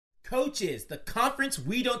Coaches, the conference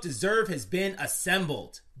we don't deserve has been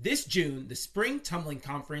assembled. This June, the Spring Tumbling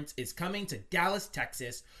Conference is coming to Dallas,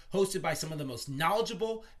 Texas, hosted by some of the most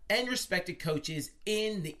knowledgeable and respected coaches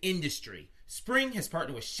in the industry. Spring has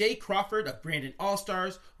partnered with Shay Crawford of Brandon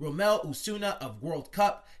All-Stars, Romel Usuna of World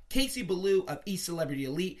Cup, Casey Ballou of East Celebrity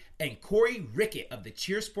Elite, and Corey Rickett of the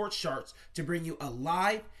Cheer Sports Sharks to bring you a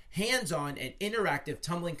live, hands-on, and interactive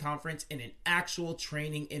tumbling conference in an actual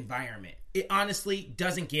training environment. It honestly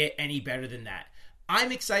doesn't get any better than that.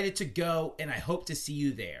 I'm excited to go, and I hope to see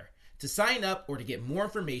you there. To sign up or to get more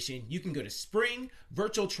information, you can go to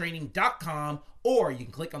springvirtualtraining.com or you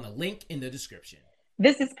can click on the link in the description.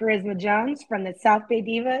 This is Charisma Jones from the South Bay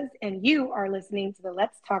Divas, and you are listening to the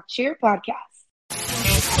Let's Talk Cheer podcast.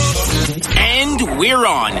 And we're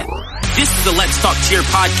on. This is the Let's Talk Cheer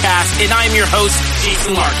podcast, and I'm your host,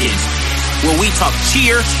 Jason Larkins, where we talk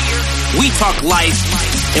cheer, we talk life,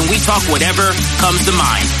 and we talk whatever comes to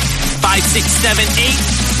mind. 5, 6, 7, 8,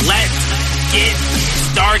 let's get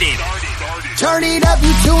started. Turn it up,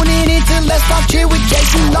 you tuning into Let's Talk Cheer with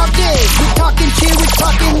Jason Larkins. We're talking cheer, we're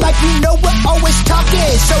talking like we know we're always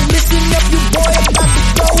talking. So listen up, you boy, about to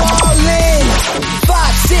go all in.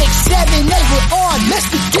 5, 6, 7, 8, we're on, let's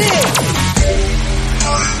begin.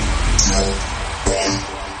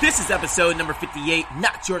 This is episode number 58.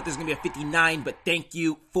 Not sure if there's going to be a 59, but thank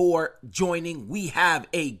you for joining. We have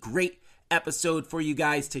a great episode for you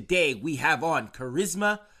guys today. We have on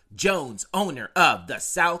Charisma Jones, owner of the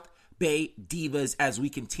South Bay Divas, as we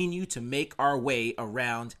continue to make our way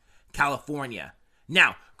around California.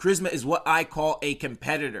 Now, Charisma is what I call a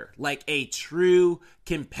competitor, like a true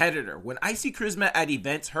competitor. When I see Charisma at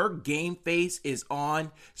events, her game face is on.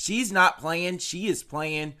 She's not playing, she is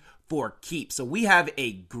playing for keeps. So we have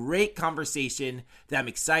a great conversation that I'm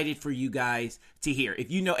excited for you guys to hear. If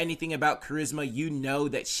you know anything about Charisma, you know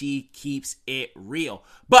that she keeps it real.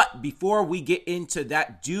 But before we get into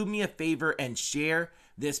that, do me a favor and share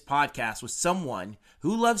this podcast with someone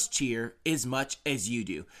who loves cheer as much as you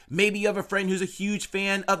do. Maybe you have a friend who's a huge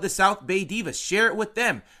fan of the South Bay Divas. Share it with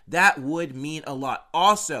them. That would mean a lot.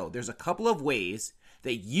 Also, there's a couple of ways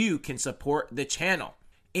that you can support the channel.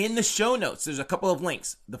 In the show notes, there's a couple of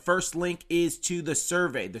links. The first link is to the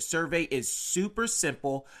survey. The survey is super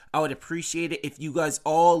simple. I would appreciate it if you guys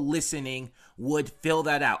all listening would fill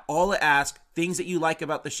that out. All I ask, things that you like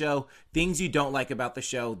about the show, things you don't like about the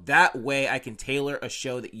show. That way I can tailor a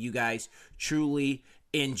show that you guys truly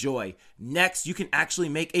enjoy. Next, you can actually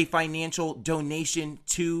make a financial donation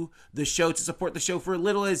to the show to support the show for as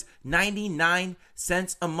little as 99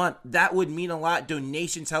 cents a month. That would mean a lot.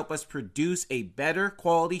 Donations help us produce a better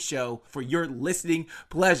quality show for your listening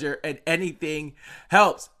pleasure, and anything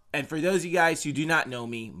helps. And for those of you guys who do not know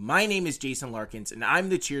me, my name is Jason Larkins, and I'm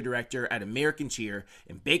the cheer director at American Cheer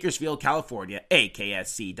in Bakersfield, California,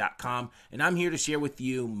 AKSC.com. And I'm here to share with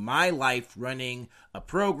you my life running a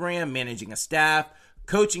program, managing a staff,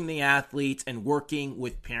 coaching the athletes, and working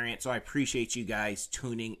with parents. So I appreciate you guys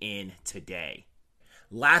tuning in today.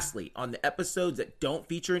 Lastly, on the episodes that don't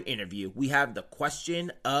feature an interview, we have the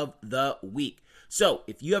question of the week. So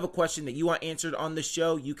if you have a question that you want answered on the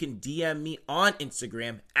show, you can DM me on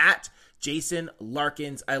Instagram at Jason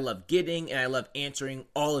Larkins. I love getting and I love answering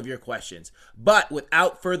all of your questions. But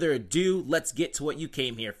without further ado, let's get to what you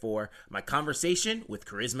came here for, my conversation with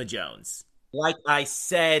Charisma Jones. Like I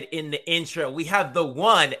said in the intro, we have the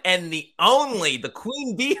one and the only, the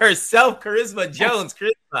queen bee herself, Charisma Jones.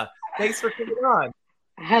 Charisma, thanks for coming on.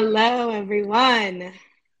 Hello, everyone.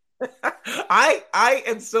 I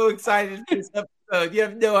am so excited for this episode. You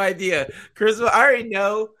have no idea. Charisma, I already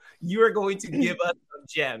know you are going to give us some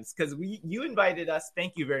gems because you invited us,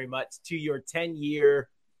 thank you very much, to your 10-year,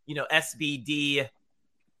 SBD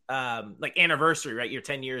like anniversary, right? Your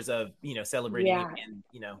 10 years of, celebrating and,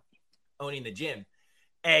 owning the gym.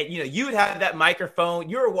 And, you would have that microphone.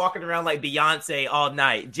 You were walking around like Beyonce all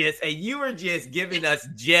night, and you were just giving us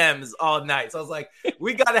gems all night. So I was like,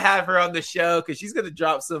 we got to have her on the show because she's going to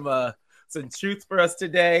drop some truth for us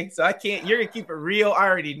today. So you're going to keep it real. I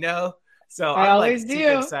already know. So I always do.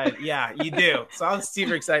 Super excited. Yeah, you do. So I'm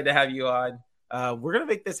super excited to have you on. We're going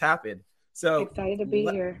to make this happen. So excited to be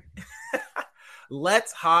here.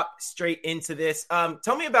 Let's hop straight into this.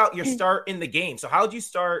 Tell me about your start in the game. So how'd you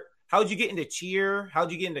start? How'd you get into cheer?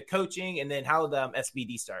 How'd you get into coaching? And then how did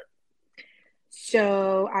SBD start?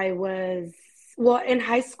 So I was, in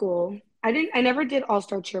high school, I never did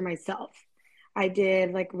all-star cheer myself. I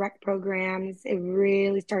did like rec programs. It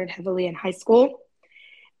really started heavily in high school.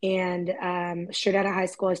 And straight out of high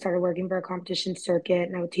school, I started working for a competition circuit,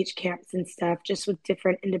 and I would teach camps and stuff just with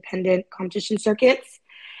different independent competition circuits.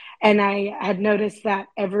 And I had noticed that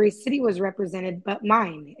every city was represented but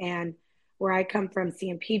mine. And where I come from,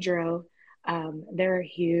 San Pedro, they're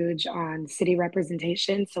huge on city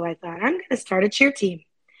representation. So I thought, I'm going to start a cheer team.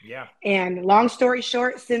 Yeah. And long story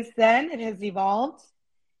short, since then, it has evolved.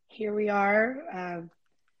 Here we are,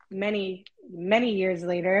 many, many years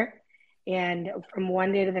later. And from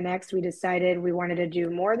one day to the next, we decided we wanted to do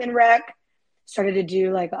more than rec, started to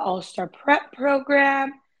do like an all-star prep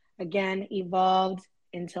program, again, evolved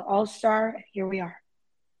into all-star. Here we are.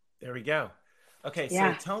 There we go. Okay,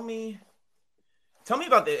 Yeah. so tell me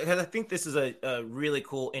about this, because I think this is a really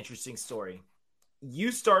cool, interesting story.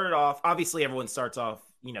 You started off, obviously everyone starts off,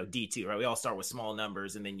 D2, right? We all start with small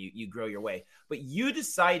numbers and then you grow your way. But you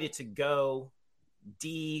decided to go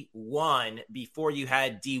D1 before you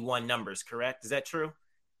had D1 numbers, correct? Is that true?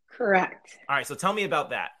 Correct. All right, so tell me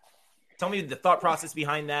about that. Tell me the thought process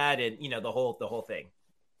behind that and, the whole thing.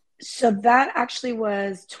 So that actually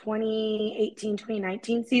was 2018,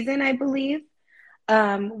 2019 season, I believe.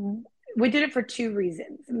 We did it for two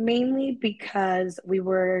reasons, mainly because we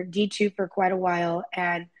were D2 for quite a while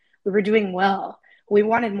and we were doing well. We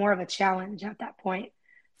wanted more of a challenge at that point.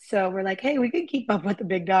 So we're like, hey, we can keep up with the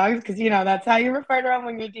big dogs because, that's how you refer to them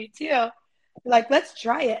when you're D2. Like, let's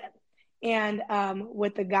try it. And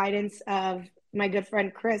with the guidance of my good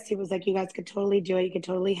friend Chris, he was like, you guys could totally do it. You could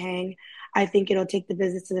totally hang. I think it'll take the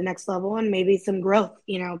business to the next level and maybe some growth,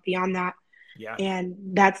 beyond that. Yeah. And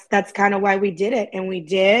that's kind of why we did it. And we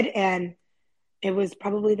did. And it was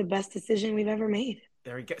probably the best decision we've ever made.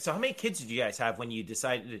 There we go. So how many kids did you guys have when you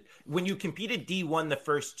competed D1 the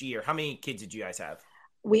first year? How many kids did you guys have?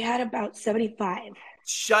 We had about 75.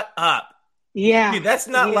 Shut up. Yeah. Dude, that's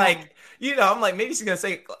not like, I'm like, maybe she's going to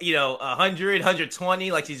say, 100,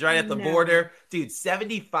 120, like she's right at the border. Dude,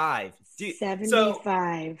 75. Dude,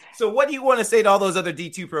 75. So what do you want to say to all those other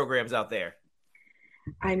D2 programs out there?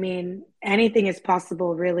 I mean, anything is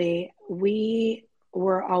possible, really. We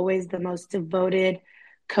were always the most devoted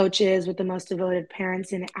coaches with the most devoted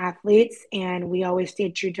parents and athletes, and we always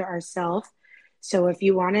stayed true to ourselves. So if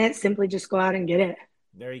you want it, simply just go out and get it.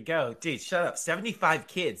 There you go. Dude, shut up. 75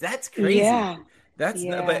 kids. That's crazy. Yeah. That's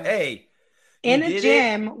not, but hey. In a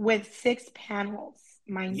gym with 6 panels,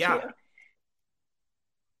 mind you.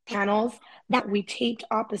 Panels that we taped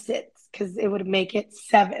opposites because it would make it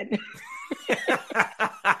 7.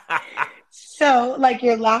 So like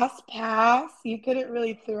your last pass, you couldn't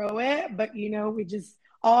really throw it, but we just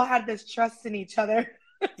all had this trust in each other.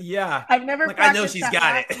 Yeah. I've never practiced I know she's that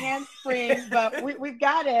got it. Handspring, but we've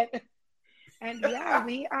got it. And yeah,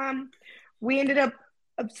 we ended up,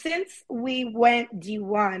 since we went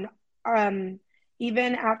D1,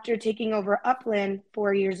 even after taking over Upland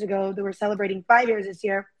 4 years ago, they were celebrating 5 years this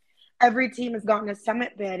year. Every team has gotten a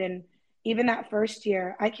summit bid, and even that first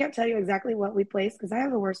year, I can't tell you exactly what we placed because I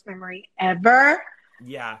have the worst memory ever.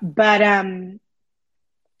 Yeah. But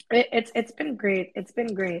it's been great. It's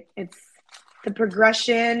been great. It's the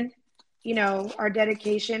progression, our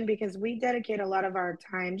dedication, because we dedicate a lot of our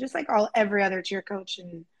time, just like every other cheer coach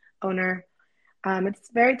and owner. It's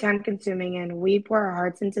very time consuming, and we pour our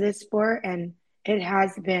hearts into this sport, and it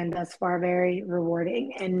has been thus far very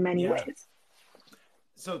rewarding in many ways.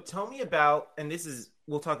 So tell me about, and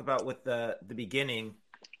we'll talk about with the beginning.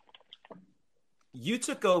 You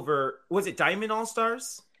took over, was it Diamond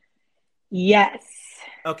All-Stars? Yes.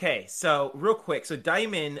 Okay, so real quick. So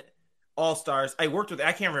Diamond All-Stars, I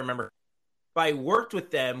can't remember, but I worked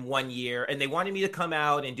with them one year and they wanted me to come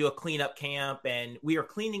out and do a cleanup camp. And we were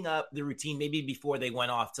cleaning up the routine maybe before they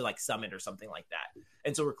went off to like Summit or something like that.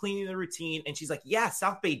 And so we're cleaning the routine and she's like, yeah,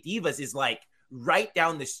 South Bay Divas is like right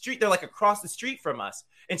down the street. They're like across the street from us.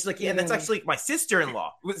 And she's like, yeah, that's actually my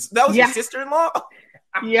sister-in-law. That was your sister-in-law?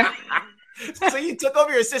 Yeah. So you took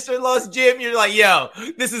over your sister-in-law's gym. You're like, yo,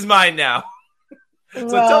 this is mine now. So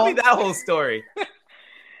tell me that whole story.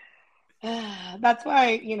 That's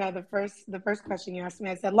why, the first question you asked me,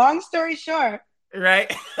 I said, long story short. Right.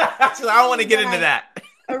 So I don't want to get into that.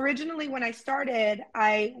 Originally, when I started,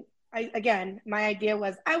 I again, my idea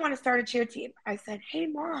was I want to start a cheer team. I said, hey,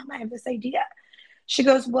 Mom, I have this idea. She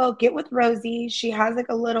goes, well, get with Rosie. She has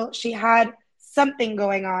she had something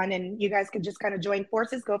going on and you guys could just kind of join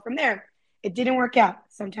forces, go from there. It didn't work out.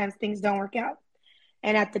 Sometimes things don't work out.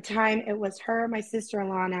 And at the time, it was her, my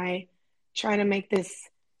sister-in-law, and I trying to make this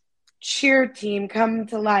cheer team come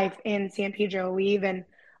to life in San Pedro. We even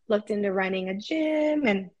looked into running a gym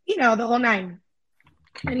and, the whole 9.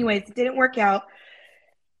 Anyways, it didn't work out.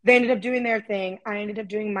 They ended up doing their thing. I ended up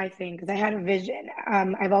doing my thing because I had a vision.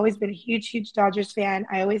 I've always been a huge, huge Dodgers fan.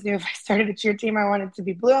 I always knew if I started a cheer team, I wanted it to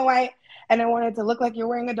be blue and white, and I wanted it to look like you're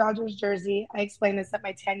wearing a Dodgers jersey. I explained this at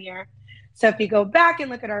my tenure. So if you go back and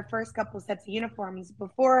look at our first couple sets of uniforms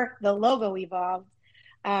before the logo evolved,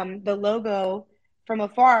 the logo from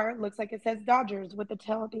afar looks like it says Dodgers with the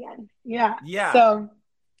tail at the end. Yeah. Yeah.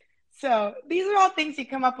 So these are all things you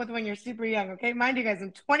come up with when you're super young. Okay. Mind you guys,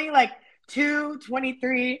 I'm 22,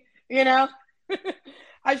 23, you know,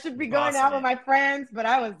 I should be going out with my friends, but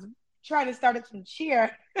I was trying to start some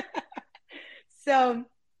cheer. So,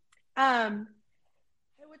 I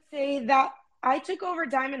would say that I took over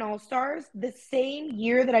Diamond All-Stars the same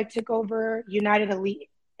year that I took over United Elite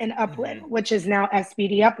in Upland, which is now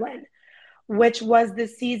SBD Upland, which was the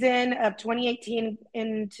season of 2018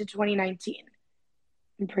 into 2019.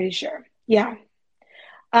 I'm pretty sure. Yeah.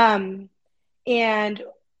 And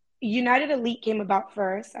United Elite came about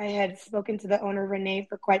first. I had spoken to the owner, Renee,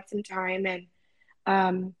 for quite some time,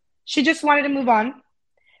 and she just wanted to move on.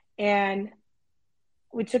 And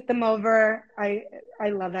we took them over. I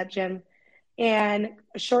love that gym. And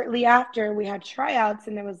shortly after, we had tryouts,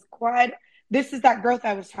 and there was this is that growth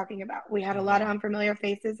I was talking about. We had a lot of unfamiliar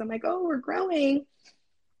faces. I'm like, oh, we're growing.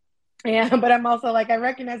 Yeah, but I'm also like, I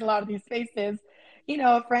recognize a lot of these faces. You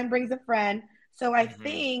know, a friend brings a friend. So I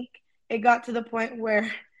think it got to the point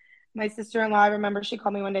where my sister-in-law, I remember she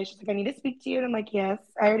called me one day. She's like, I need to speak to you. And I'm like, yes,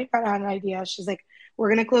 I already had an idea. She's like, we're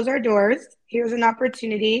going to close our doors. Here's an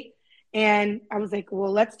opportunity. And I was like,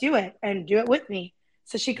 well, let's do it and do it with me.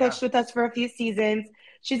 So she coached with us for a few seasons.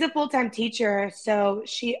 She's a full-time teacher. So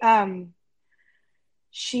she was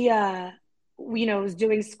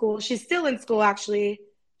doing school. She's still in school, actually.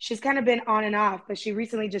 She's kind of been on and off, but she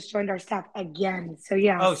recently just joined our staff again. So,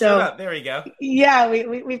 yeah. Oh, shut up. There we go. Yeah,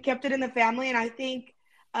 we've kept it in the family. And I think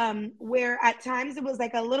where at times it was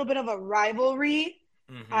like a little bit of a rivalry,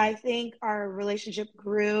 I think our relationship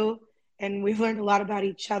grew and we've learned a lot about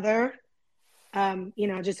each other,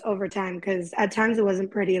 just over time, because at times it wasn't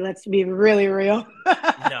pretty. Let's be really real.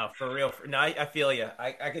 No, for real. No, I feel you.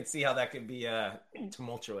 I could see how that could be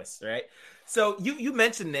tumultuous, right? So you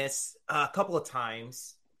mentioned this a couple of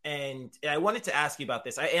times, and I wanted to ask you about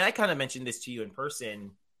this. I kind of mentioned this to you in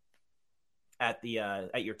person at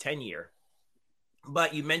your 10-year,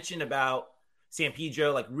 but you mentioned about San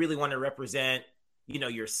Pedro, like really want to represent,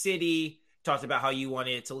 your city. Talked about how you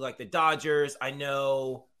wanted it to look like the Dodgers. I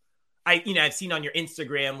know. I've seen on your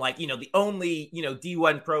Instagram, like, the only,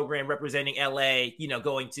 D1 program representing LA,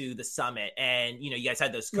 going to the summit, and, you guys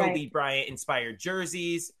had those Kobe Bryant inspired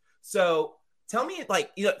jerseys. So tell me, like,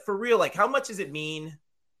 for real, like, how much does it mean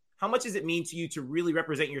to you to really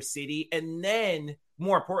represent your city? And then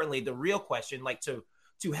more importantly, the real question, like to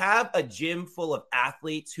have a gym full of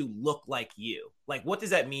athletes who look like you, like, what does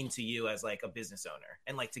that mean to you as like a business owner,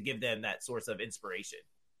 and like to give them that source of inspiration?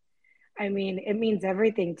 I mean, it means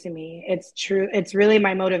everything to me. It's true. It's really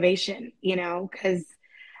my motivation, because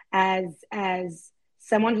as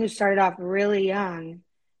someone who started off really young,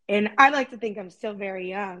 and I like to think I'm still very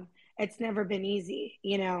young, it's never been easy,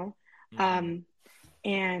 and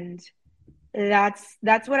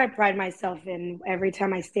that's what I pride myself in every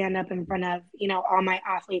time I stand up in front of, all my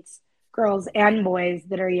athletes, girls and boys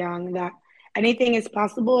that are young, that anything is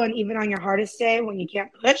possible. And even on your hardest day, when you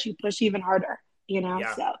can't push, you push even harder,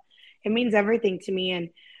 so it means everything to me. And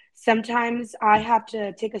sometimes I have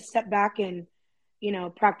to take a step back and,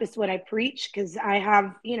 practice what I preach, because I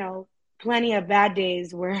have, plenty of bad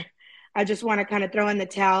days where I just want to kind of throw in the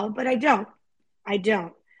towel, but I don't.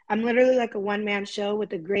 I'm literally like a one-man show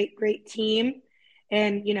with a great, great team.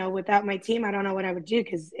 And, without my team, I don't know what I would do,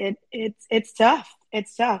 because it's tough.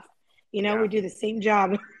 It's tough. We do the same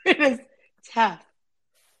job. It's tough.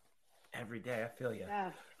 Every day, I feel you.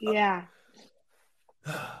 Tough. Yeah.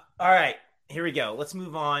 All right, here we go. Let's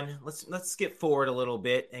move on. Let's skip forward a little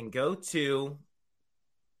bit and go to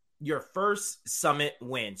your first summit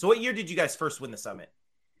win. So what year did you guys first win the summit?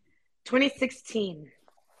 2016.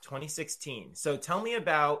 2016. So tell me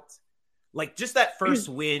about like just that first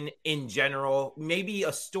win in general, maybe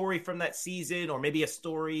a story from that season, or maybe a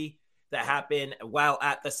story that happened while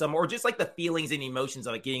at the summit, or just like the feelings and emotions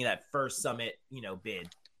of like getting that first summit, bid.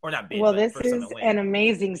 Or not bid. Well, this is an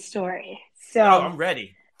amazing story. So I'm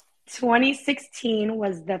ready. 2016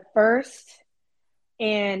 was the first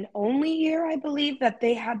and only year, I believe, that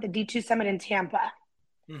they had the D2 Summit in Tampa.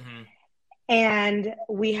 And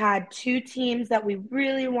we had two teams that we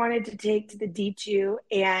really wanted to take to the D2,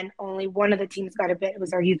 and only one of the teams got a bid. It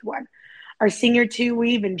was our youth one. Our senior two,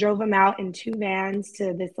 we even drove them out in two vans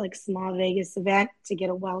to this like small Vegas event to get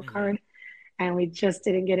a wild card. And we just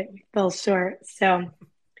didn't get it. We fell short. So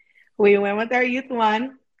we went with our youth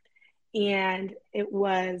one, and it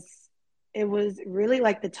was really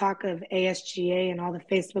like the talk of ASGA and all the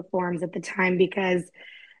Facebook forums at the time, because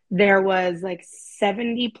there was like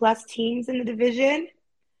 70 plus teams in the division.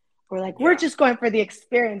 We're like, we're just going for the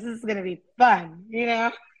experience. This is going to be fun, you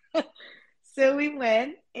know? So we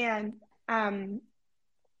went and mind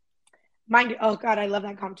you, oh God, I love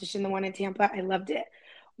that competition, the one in Tampa. I loved it.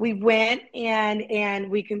 We went and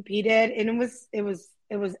we competed, and it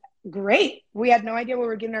was great. We had no idea what we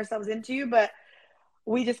were getting ourselves into, but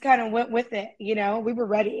we just kind of went with it, you know. We were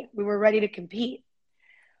ready. We were ready to compete.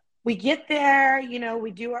 We get there, you know,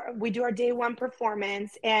 we do our day one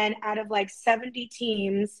performance, and out of like 70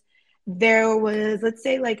 teams, there was, let's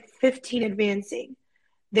say, like 15 advancing.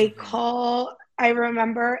 They call, I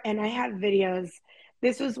remember, and I have videos.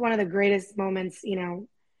 This was one of the greatest moments, you know,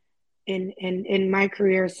 in my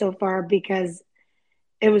career so far, because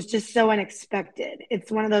it was just so unexpected.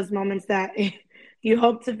 It's one of those moments that you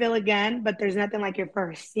hope to feel again, but there's nothing like your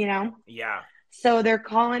first, you know? Yeah. So they're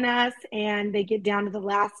calling us, and they get down to the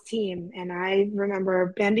last team. And I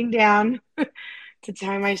remember bending down to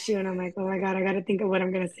tie my shoe. And I'm like, oh my God, I got to think of what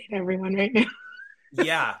I'm going to say to everyone right now.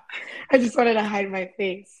 Yeah. I just wanted to hide my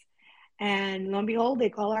face. And lo and behold, they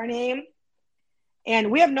call our name.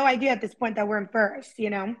 And we have no idea at this point that we're in first, you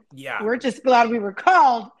know? Yeah. We're just glad we were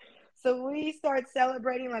called. So we start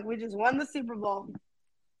celebrating like we just won the Super Bowl.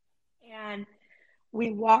 And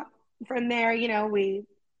we walk from there, you know, we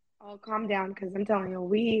all calm down, because I'm telling you,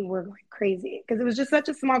 we were going crazy because it was just such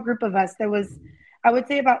a small group of us. There was, I would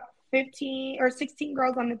say, about 15 or 16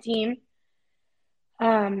 girls on the team.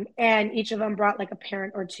 And each of them brought like a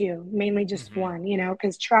parent or two, mainly just one, you know,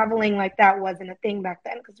 because traveling like that wasn't a thing back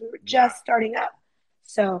then because we were just starting up.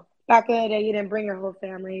 So back in the day, you didn't bring your whole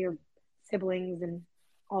family, your siblings and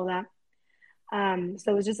all that.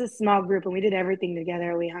 So it was just a small group, and we did everything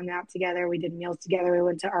together. We hung out together. We did meals together. We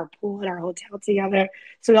went to our pool at our hotel together.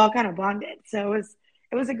 So we all kind of bonded. So it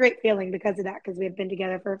was a great feeling because of that, because we had been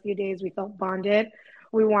together for a few days. We felt bonded.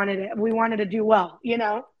 We wanted to do well, you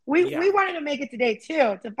know. We wanted to make it today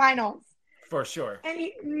too, to finals. For sure. So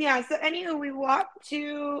anywho, we walked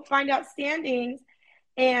to find out standings,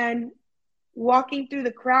 and walking through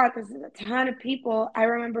the crowd, because there's a ton of people, I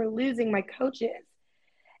remember losing my coaches.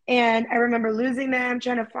 And I remember losing them,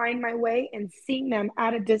 trying to find my way, and seeing them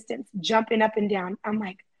at a distance, jumping up and down. I'm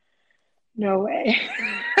like, no way.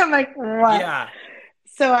 I'm like, what? Yeah.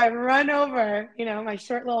 So I run over, you know, my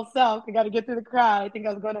short little self. I got to get through the crowd. I think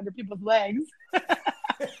I was going under people's legs.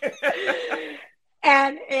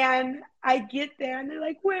 and I get there, and they're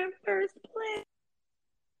like, we're in first place.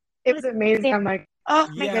 It was amazing. I'm like, oh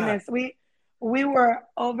my goodness. We were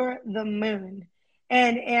over the moon.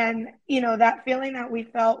 And you know, that feeling that we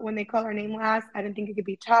felt when they called our name last, I didn't think it could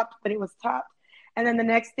be topped, but it was topped. And then the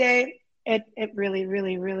next day, it really,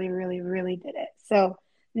 really, really, really, really did it. So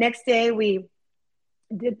next day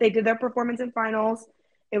they did their performance in finals.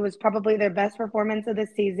 It was probably their best performance of the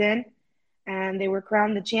season. And they were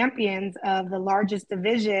crowned the champions of the largest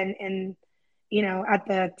division in, you know, at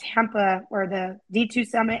the Tampa or the D2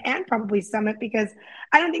 Summit, and probably Summit, because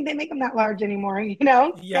I don't think they make them that large anymore, you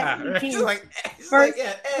know? Yeah. It's like,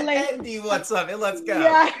 Andy, what's up? And let's go.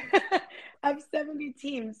 Yeah. Of 70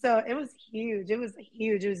 teams. So it was huge. It was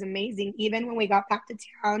huge. It was amazing. Even when we got back to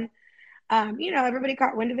town, you know, everybody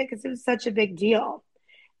caught wind of it because it was such a big deal.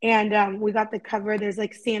 And we got the cover. There's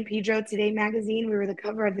like San Pedro Today magazine. We were the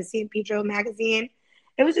cover of the San Pedro magazine.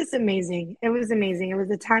 It was just amazing. It was amazing. It was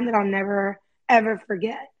a time that I'll never, ever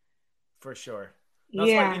forget. For sure. That's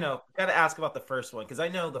why, you know, got to ask about the first one, because I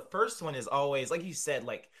know the first one is always, like you said,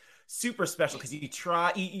 like super special, because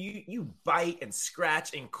you bite and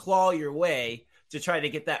scratch and claw your way to try to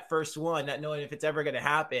get that first one, not knowing if it's ever going to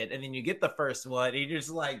happen. And then you get the first one, and you're just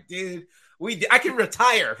like, dude, I can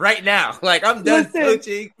retire right now. Like, I'm done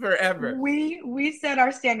coaching forever. We set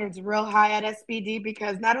our standards real high at SBD,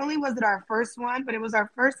 because not only was it our first one, but it was our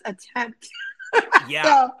first attempt. Yeah,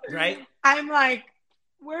 so, right? I'm like,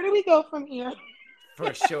 where do we go from here?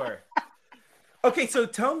 For sure. Okay, so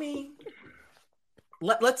tell me,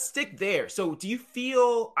 let's stick there. So do you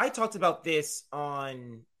feel, I talked about this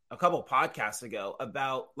on a couple podcasts ago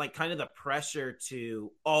about like kind of the pressure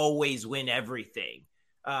to always win everything.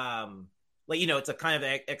 Like, you know, it's a kind of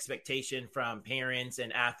expectation from parents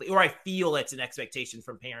and athletes, or I feel it's an expectation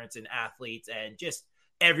from parents and athletes and just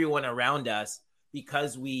everyone around us,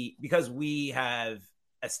 because we have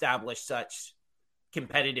established such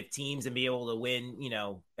competitive teams and be able to win, you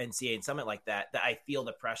know, NCAA and Summit like that I feel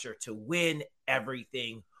the pressure to win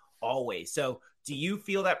everything always. So do you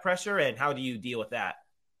feel that pressure, and how do you deal with that?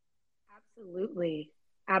 Absolutely.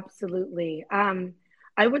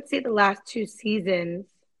 I would say the last two seasons,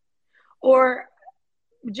 or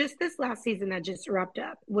just this last season that just wrapped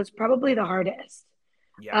up, was probably the hardest.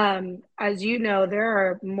 Yeah. As you know,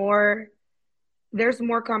 there's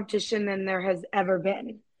more competition than there has ever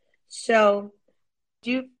been. So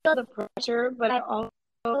do you feel the pressure, but I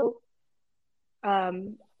also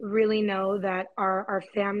really know that our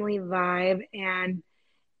family vibe and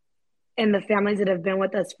the families that have been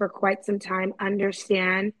with us for quite some time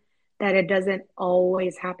understand that it doesn't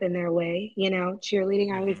always happen their way. You know,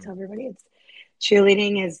 cheerleading, I always Hmm. tell everybody it's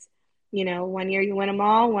cheerleading is, you know, one year you win them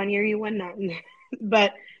all, one year you win none.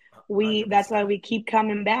 But that's why 100%. we keep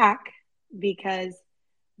coming back, because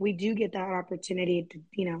we do get that opportunity to,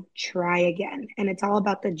 you know, try again. And it's all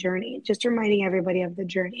about the journey, just reminding everybody of the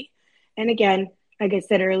journey. And again, like I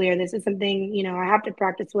said earlier, this is something, you know, I have to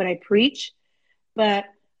practice what I preach, but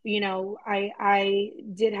you know, I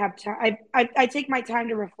did have time. I take my time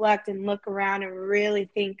to reflect and look around and really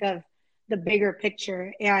think of the bigger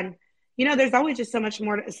picture. And you know, there's always just so much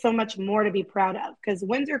more to be proud of, because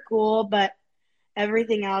wins are cool, but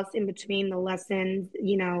everything else in between, the lessons,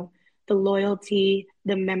 you know, the loyalty,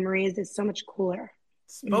 the memories, is so much cooler.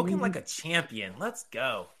 Spoken Mm-hmm. like a champion. Let's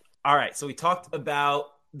go. All right. So we talked about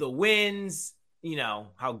the wins, you know,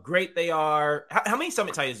 how great they are. How many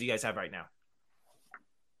summit titles do you guys have right now?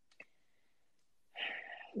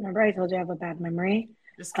 Remember, I told you I have a bad memory.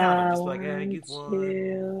 Just count them. Just like, hey, One, you've won.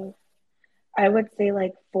 two, I would say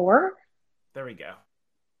like four, There we go.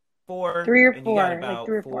 Four. three or And you got four, like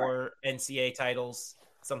three about or four. four NCAA titles,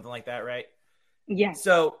 something like that, right? Yes.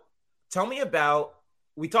 So tell me about,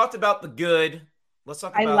 we talked about the good. Let's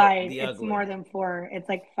talk I about lied. the It's ugly. more than four. It's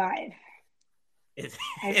like five. It's,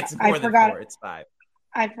 I it's I more than forgot. four. It's five.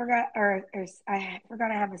 I forgot, or I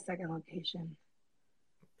forgot I have a second location.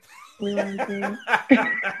 We went to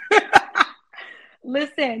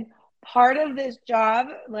listen. Part of this job,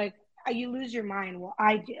 like you lose your mind. Well,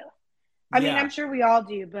 I do. I mean, I'm Yeah, sure we all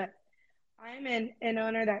do, but I'm an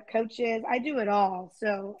owner that coaches. I do it all,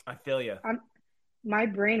 so I feel you. I'm my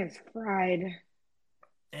brain is fried.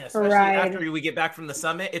 And especially after Fried. we get back from the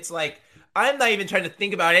summit, it's like I'm not even trying to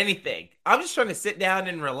think about anything. I'm just trying to sit down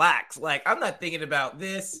and relax. Like I'm not thinking about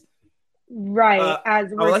this. Right, as I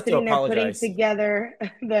would we're like to sitting there putting apologize. together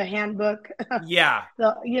the handbook, Yeah,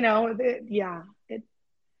 yeah,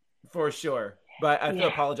 for sure. But I have to yeah.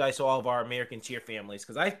 apologize to all of our American cheer families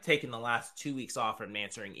because I've taken the last 2 weeks off from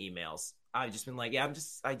answering emails. I've just been like, yeah,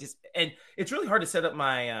 and it's really hard to set up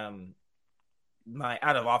my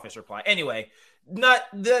out of office reply. Anyway, not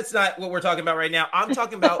that's not what we're talking about right now. I'm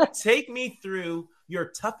talking about take me through your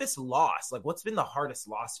toughest loss. Like, what's been the hardest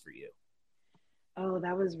loss for you? Oh,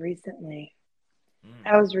 that was recently. Mm,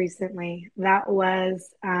 That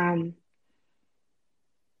was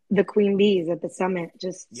the Queen Bees at the summit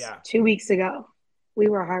just yeah, 2 weeks ago. We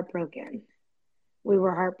were heartbroken.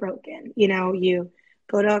 You know, you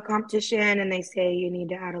go to a competition and they say you need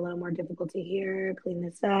to add a little more difficulty here, clean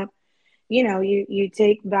this up. You know, you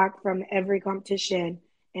take back from every competition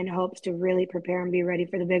in hopes to really prepare and be ready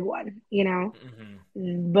for the big one. You know,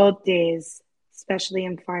 mm-hmm. both days, especially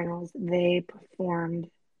in finals, they performed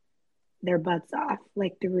their butts off,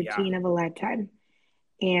 like the Yeah, routine of a lifetime.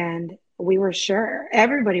 And we were sure,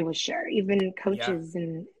 everybody was sure, even yeah, coaches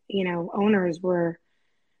and, you know, owners were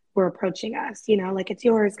approaching us, you know, like it's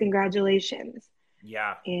yours, congratulations.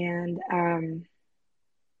 yeah, And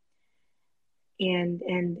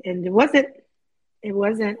and it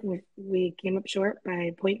wasn't we came up short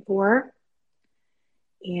by point 0.4,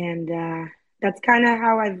 and that's kind of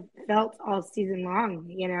how I've felt all season long,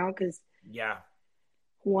 you know, because yeah,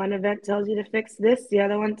 one event tells you to fix this, the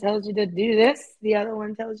other one tells you to do this, the other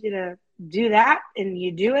one tells you to do that, and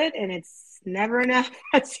you do it, and it's never enough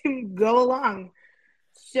as you go along.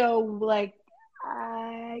 So, like,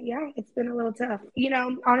 yeah, it's been a little tough. You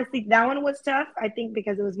know, honestly, that one was tough, I think,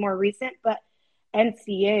 because it was more recent, but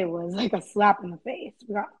NCA was like a slap in the face.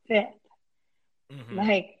 We got fifth. mm-hmm.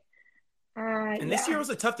 Like, And this yeah, year was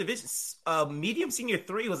a tough division. Medium senior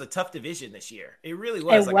 3 was a tough division this year. It really it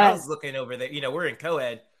was. Like I was. was looking over there. You know, we're in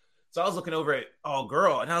co-ed, so I was looking over at all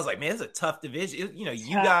girl, and I was like, man, it's a tough division. You know,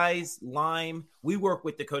 you Tough. guys, Lime, we work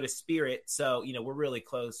with Dakota Spirit, so you know we're really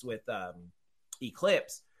close with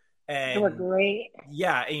Eclipse, They were and great.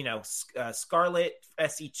 yeah, you know, Scarlet,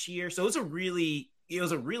 SC Cheer. So it was a really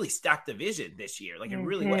stacked division this year. Like it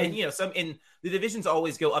really was. Mm-hmm. And, you know, some in the divisions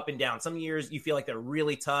always go up and down. Some years you feel like they're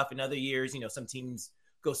really tough. And other years, you know, some teams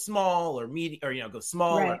go small or medium or, you know, go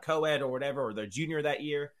small or Right. co-ed or whatever, or they're junior that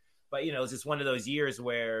year. But, you know, it's just one of those years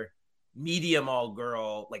where medium all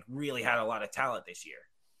girl like really had a lot of talent this year.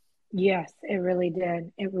 Yes, it really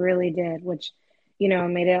did. It really did, which, you know,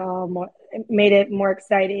 made it more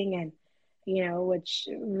exciting, and, you know, which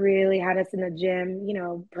really had us in the gym, you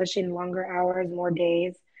know, pushing longer hours, more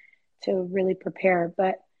days to really prepare.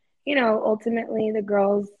 But, ultimately my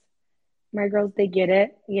girls, they get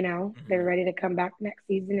it, they're ready to come back next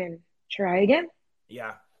season and try again.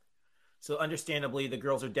 Yeah. So understandably, the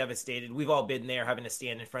girls are devastated. We've all been there having to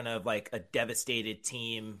stand in front of like a devastated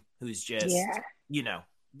team who's just,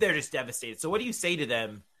 they're just devastated. So what do you say to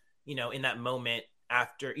them, in that moment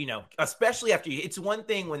after, especially after it's one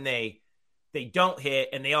thing when they don't hit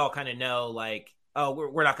and they all kind of know like, oh,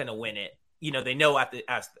 we're not going to win it. They know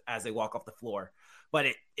as they walk off the floor, but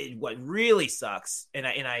what really sucks. And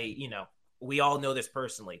I, we all know this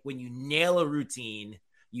personally, when you nail a routine,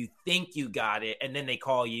 you think you got it, and then they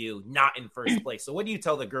call you not in first place. So what do you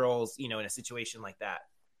tell the girls, in a situation like that?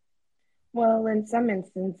 Well, in some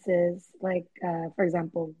instances, like, for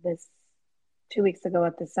example, this 2 weeks ago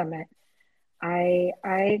at the summit,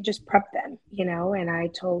 I just prepped them, and I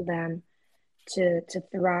told them to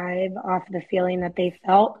thrive off the feeling that they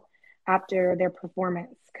felt after their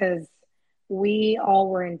performance, because we all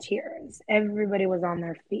were in tears. Everybody was on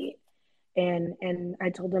their feet. And I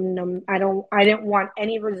told them, no, I didn't want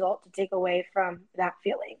any result to take away from that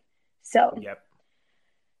feeling. So,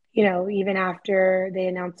 even after they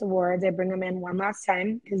announce awards, I bring them in one last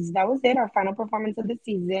time, because that was it, our final performance of the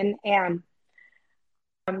season. And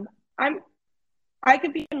I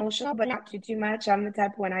could be emotional, but not too much. I'm the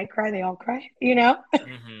type, when I cry, they all cry,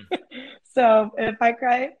 Mm-hmm. So if I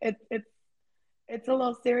cry, it's a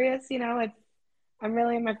little serious, I'm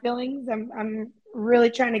really in my feelings. I'm really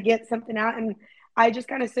trying to get something out. And I just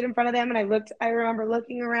kind of stood in front of them, and I remember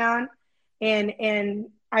looking around, and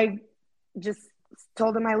I just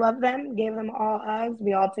told them I love them, gave them all hugs.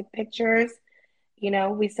 We all took pictures.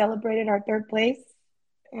 We celebrated our third place,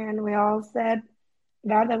 and we all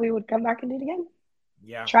vowed that we would come back and do it again.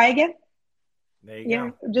 Yeah. Try again. There you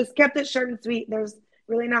go. Just kept it short and sweet. There's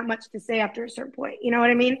really not much to say after a certain point. You know what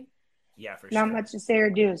I mean? Yeah, for sure. Not much to say or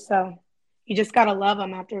do. So you just got to love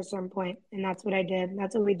them after a certain point. And that's what I did.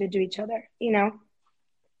 That's what we did to each other, There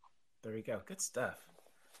we go. Good stuff.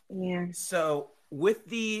 Yeah. So with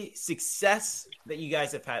the success that you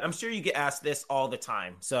guys have had, I'm sure you get asked this all the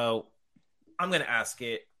time. So I'm going to ask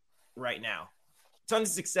it right now. Tons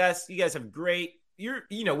of success. You guys have great. You're,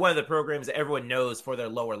 one of the programs that everyone knows for their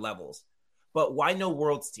lower levels. But why no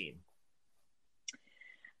Worlds team?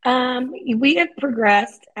 We have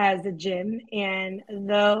progressed as a gym, and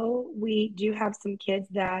though we do have some kids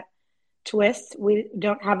that twist, we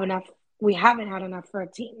haven't had enough for a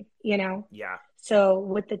team, Yeah. So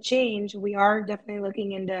with the change, we are definitely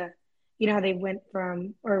looking into, how they went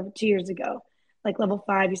from, or 2 years ago, like level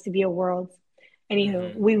 5 used to be a Worlds.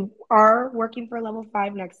 Anywho, we are working for level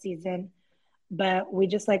 5 next season, but we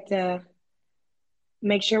just like to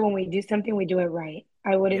make sure when we do something, we do it right.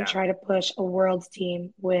 I wouldn't try to push a Worlds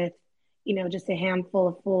team with, just a handful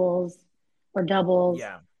of fulls or doubles.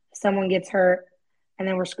 Yeah. Someone gets hurt, and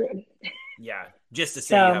then we're screwed. Yeah. Just to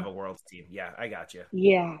say you have a Worlds team. Yeah, I got you.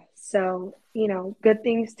 Yeah. So, good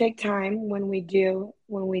things take time when we do,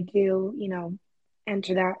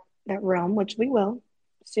 enter that realm, which we will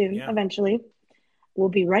soon, eventually. We'll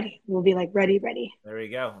be ready. We'll be like ready. There we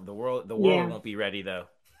go. The world won't be ready though.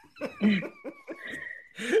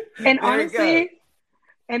 And honestly,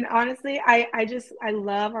 I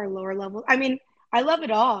love our lower levels. I mean, I love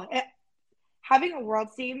it all. Having a World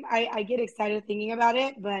team, I get excited thinking about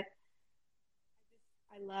it, but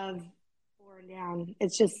I love forward and down.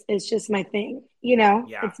 It's just my thing, Yeah.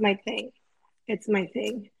 It's my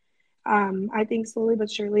thing. I think slowly but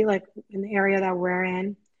surely, like in the area that we're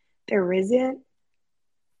in, there isn't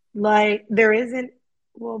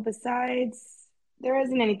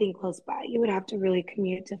anything close by. You would have to really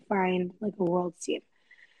commute to find like a World team.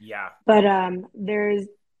 Yeah. But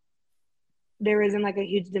there isn't like a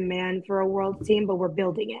huge demand for a World team, but we're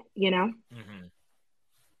building it, Mm-hmm.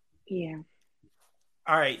 Yeah.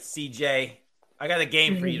 All right, CJ, I got a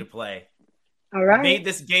game for you to play. All right. I made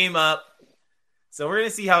this game up, so we're going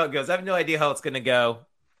to see how it goes. I have no idea how it's going to go,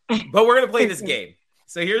 but we're going to play this game.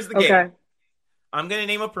 So here's the game. I'm going to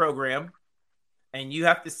name a program, and you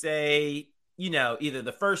have to say, either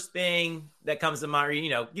the first thing that comes to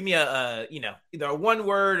mind, or, give me either a one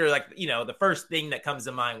word or like, the first thing that comes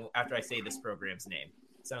to mind after I say this program's name.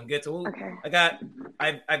 Sound good? So I've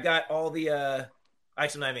got all the,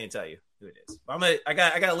 actually, I'm not even going to tell you who it is. I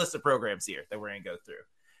got a list of programs here that we're going to go through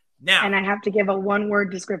now. And I have to give a one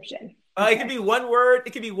word description. It could be one word.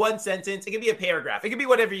 It could be one sentence. It could be a paragraph. It could be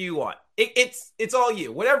whatever you want. It's all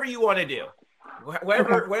you, whatever you want to do,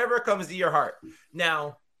 whatever comes to your heart.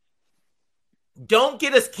 Now, don't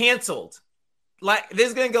get us canceled. Like, this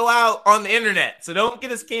is going to go out on the internet. So don't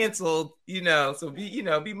get us canceled, so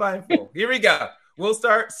be mindful. Here we go. We'll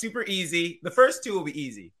start super easy. The first two will be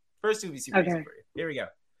easy. First two will be super easy Okay. for you. Here we go.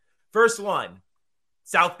 First one,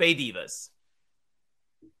 South Bay Divas.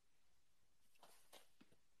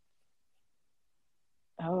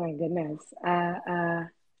 Oh my goodness.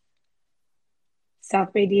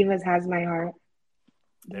 South Bay Divas has my heart.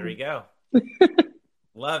 There we go.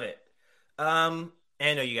 Love it. I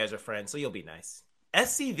know you guys are friends, so you'll be nice.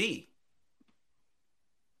 SCV.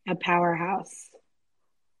 A powerhouse.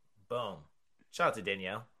 Boom. Shout out to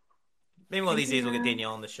Danielle. Maybe one of these days we'll get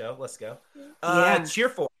Danielle on the show. Let's go. Yeah.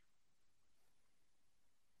 Cheerful.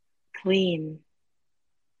 Clean.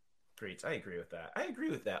 Preach. I agree with that.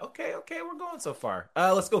 Okay, we're going so far.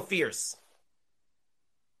 Let's go Fierce.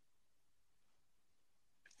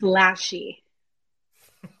 Flashy.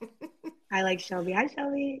 I like Shelby. Hi,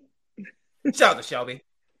 Shelby. Shout out to Shelby.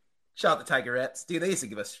 Shout out to Tigerettes. Dude, they used to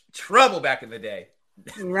give us trouble back in the day.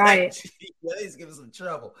 Right. They used to give us some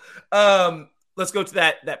trouble. Let's go to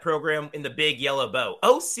that program in the big yellow bow.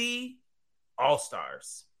 OC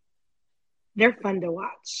All-Stars. They're fun to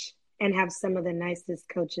watch and have some of the nicest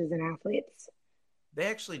coaches and athletes. They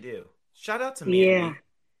actually do. Shout out to Mandy.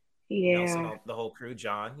 Yeah. Nelson, the whole crew,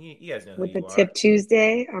 John. You guys know who With the you are. Tip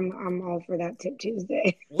Tuesday, I'm all for that Tip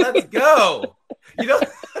Tuesday. Let's go. You know,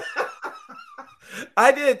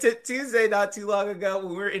 I did a Tip Tuesday not too long ago when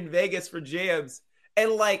we were in Vegas for jams.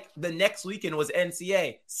 And like the next weekend was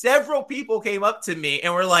NCA. Several people came up to me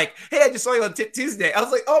and were like, "Hey, I just saw you on Tip Tuesday." I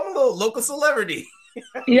was like, "Oh, I'm a little local celebrity."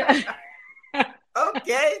 Yeah.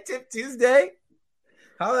 Okay, Tip Tuesday.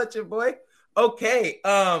 Holla at your boy. Okay.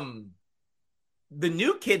 The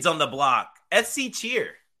new kids on the block, SC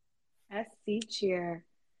Cheer. SC Cheer.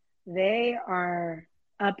 They are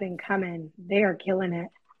up and coming. They are killing it.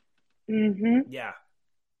 Mm-hmm. Yeah.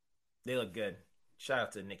 They look good. Shout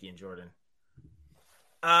out to Nikki and Jordan.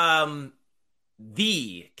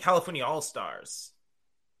 The California All-Stars.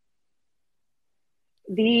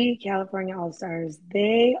 The California All-Stars.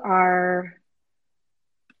 They're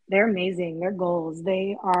amazing. They're goals.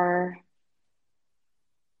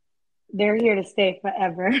 They're here to stay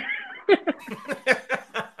forever.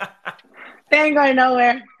 They ain't going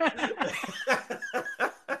nowhere.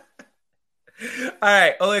 All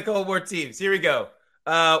right, only a couple more teams. Here we go.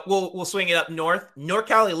 We'll swing it up north.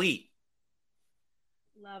 NorCal Elite.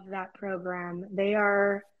 Love that program.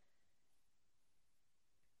 They're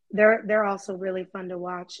also really fun to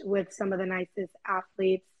watch with some of the nicest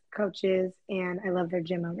athletes, coaches, and I love their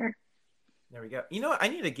gym owner. There we go. You know what? I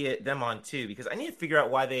need to get them on too because I need to figure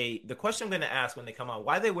out why the question I'm going to ask when they come on,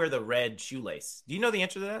 why they wear the red shoelace. Do you know the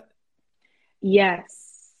answer to that?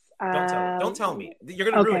 Yes. Don't tell me.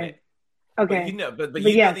 You're going to ruin it. Okay. But you know, but you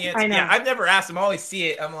yes, know the answer. I know. Yeah, I've never asked them. I always see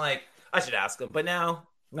it. I'm like, I should ask them. But now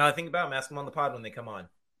I think about them, ask them on the pod when they come on.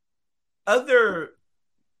 They're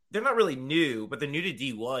not really new, but they're new to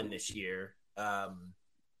D1 this year.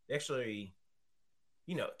 Actually,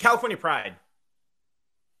 California Pride.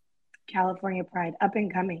 California Pride, up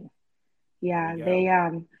and coming. Yeah, they.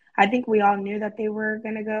 I think we all knew that they were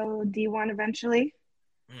going to go D1 eventually,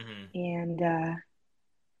 and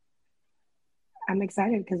I'm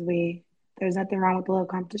excited because there's nothing wrong with a little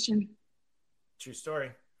competition. True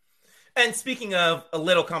story. And speaking of a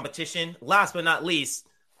little competition, last but not least,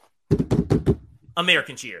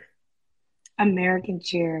 American Cheer. American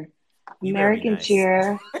Cheer. You American nice.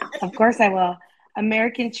 Cheer. Of course I will.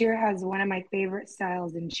 American Cheer has one of my favorite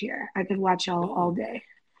styles in cheer. I could watch all day.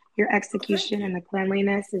 Your execution and the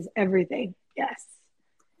cleanliness is everything. Yes.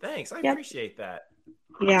 Thanks. I appreciate that.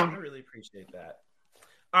 Yeah. I really appreciate that.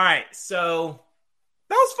 All right. So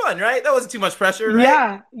that was fun, right? That wasn't too much pressure,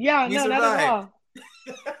 right? Yeah. No, not at all.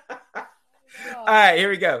 All right, here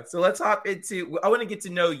we go. So let's hop into, I want to get to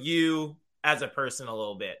know you as a person a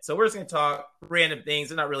little bit. So we're just going to talk random things.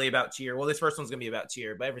 They're not really about cheer. Well, this first one's going to be about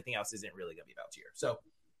cheer, but everything else isn't really going to be about cheer. So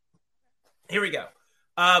here we go.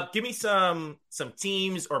 Give me some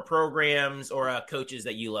teams or programs or coaches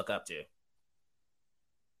that you look up to.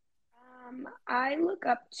 I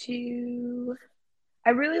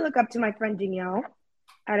really look up to my friend Danielle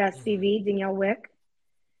at SCV, Danielle Wick.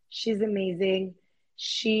 She's amazing.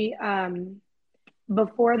 She,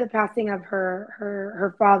 before the passing of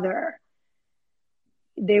her father,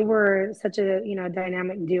 they were such a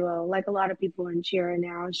dynamic duo, like a lot of people in cheer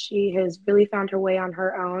now. She has really found her way on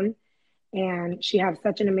her own, and she has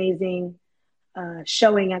such an amazing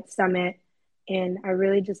showing at Summit, and I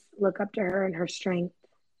really just look up to her and her strength.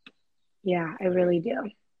 Yeah, I really do.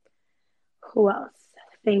 Who else?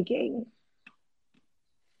 Thinking.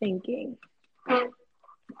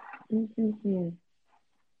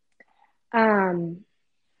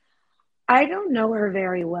 I don't know her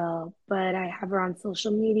very well, but I have her on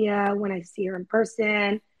social media. When I see her in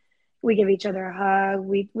person, We give each other a hug.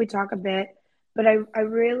 We talk a bit, but I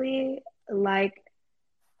really like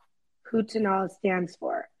who Tanala stands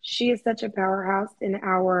for. She is such a powerhouse in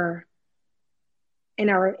our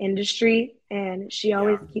industry, and she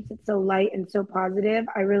always Yeah. keeps it so light and so positive.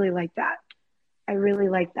 I really like that. I really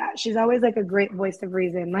like that. She's always like a great voice of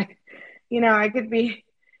reason. Like, I could be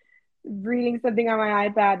reading something on my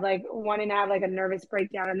iPad, like wanting to have like a nervous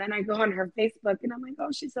breakdown, and then I go on her Facebook and I'm like,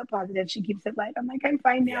 oh, she's so positive. She keeps it light. I'm like, I'm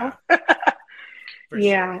fine now. Yeah, for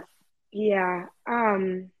Yeah. sure. Yeah.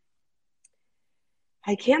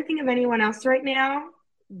 I can't think of anyone else right now,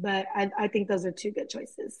 but I think those are two good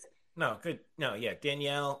choices. No, good. No, yeah,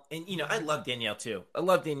 Danielle. And, I love Danielle too. I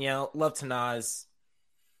love Danielle. Love Tanaz.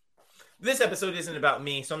 This episode isn't about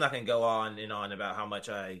me, so I'm not going to go on and on about how much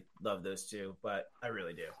I love those two, but I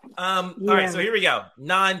really do. All right, so Yeah. here we go.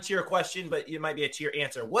 Non-cheer question, but it might be a cheer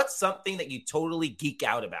answer. What's something that you totally geek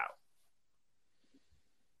out about?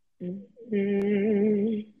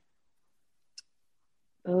 Mm.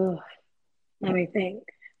 Oh, let me think.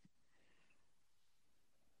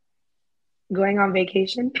 Going on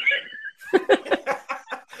vacation.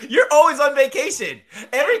 You're always on vacation.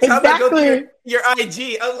 Every time I go through Exactly. your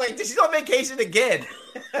IG, I was like, she's on vacation again.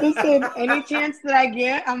 Listen, any chance that I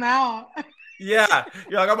get, I'm out. Yeah.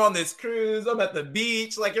 You're like, I'm on this cruise. I'm at the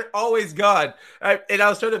beach. Like, you're always gone. And I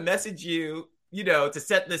was trying to message you, to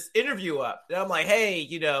set this interview up. And I'm like, hey,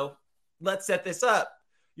 let's set this up.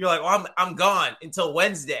 You're like, well, I'm gone until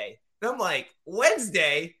Wednesday. And I'm like,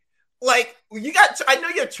 Wednesday? Like, I know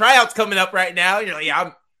you have tryouts coming up right now. You're like,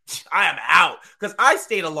 yeah, I am out. Because I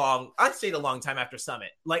stayed a long time after Summit.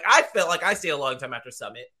 Like, I felt like I stayed a long time after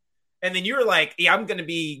Summit. And then you were like, yeah, I'm going to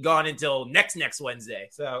be gone until next Wednesday.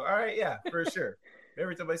 So, all right, yeah, for sure.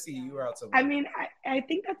 Every time I see you, you were out somewhere. I mean, I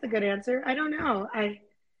think that's a good answer. I don't know. I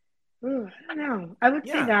don't know. I would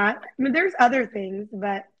say Yeah. that. I mean, there's other things,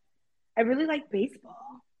 but I really like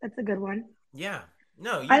baseball. That's a good one. Yeah.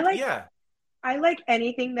 No, I like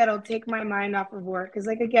anything that'll take my mind off of work. Because,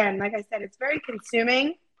 like, again, like I said, it's very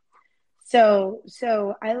consuming. So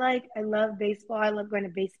I love baseball. I love going to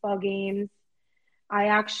baseball games. I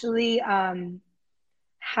actually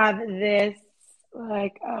have this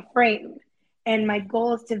like frame, and my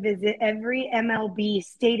goal is to visit every MLB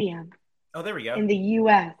stadium Oh, there we go. in the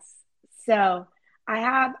U.S. So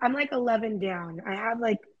I'm like 11 down. I have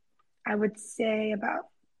like, I would say about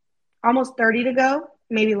almost 30 to go,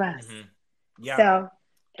 maybe less. Mm-hmm. Yeah. So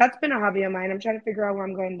that's been a hobby of mine. I'm trying to figure out where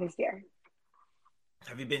I'm going this year.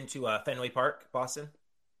 Have you been to Fenway Park, Boston?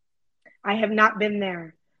 I have not been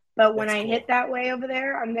there, but when That's I cool. hit that way over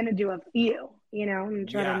there, I'm going to do a few, I'm going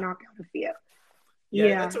to try to knock out a few.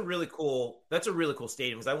 Yeah, that's a really cool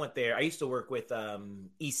stadium because I went there. I used to work with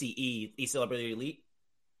ECE, East Celebrity Elite,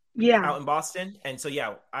 out in Boston. And so,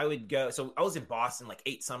 yeah, I would go. So I was in Boston like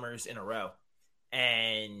 8 summers in a row.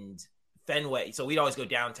 And Fenway, so we'd always go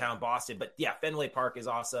downtown Boston. But yeah, Fenway Park is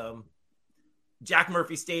awesome. Jack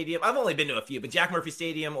Murphy Stadium. I've only been to a few, but Jack Murphy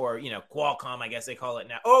Stadium or, Qualcomm, I guess they call it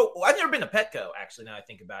now. Oh, I've never been to Petco, actually, now I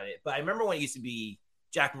think about it. But I remember when it used to be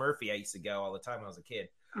Jack Murphy. I used to go all the time when I was a kid.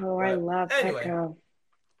 Oh, I love Petco.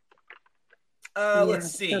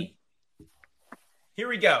 Let's see. Here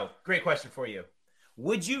we go. Great question for you.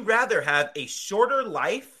 Would you rather have a shorter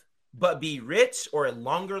life but be rich or a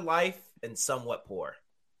longer life and somewhat poor?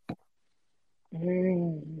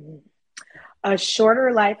 A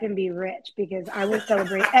shorter life and be rich because I would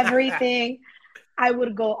celebrate everything. I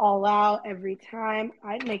would go all out every time.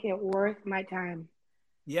 I'd make it worth my time.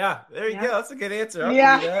 Yeah, there you go. That's a good answer. I'll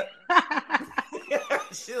yeah. do that.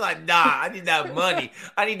 She's like, nah, I need that money.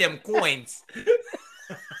 I need them coins.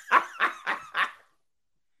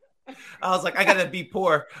 I was like, I gotta be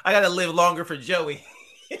poor. I gotta live longer for Joey.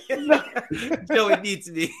 Joey needs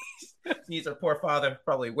her poor father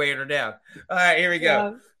probably weighing her down. All right, here we go.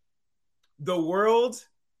 Yeah. The world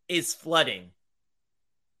is flooding,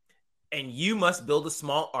 and you must build a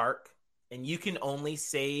small ark, and you can only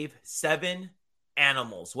save 7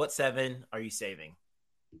 animals. What 7 are you saving?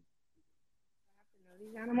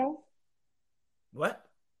 These animals? What?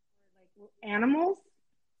 Like animals?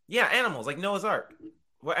 Yeah, animals like Noah's Ark.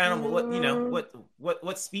 What animal?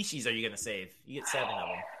 What species are you gonna save? You get 7 of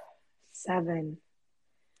them. 7.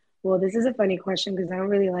 Well, this is a funny question because I don't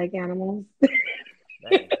really like animals.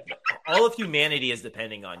 All of humanity is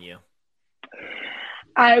depending on you.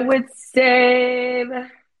 I would save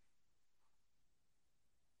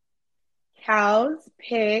cows,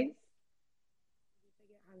 pigs. If I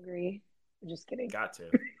get hungry. I'm just kidding. Got to.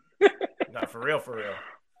 No, for real.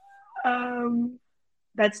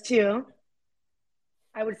 That's 2.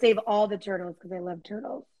 I would save all the turtles because I love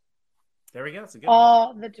turtles. There we go. That's a good all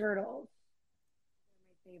one. The turtles.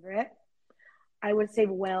 favorite. I would save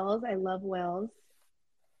whales. I love whales.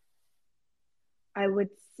 I love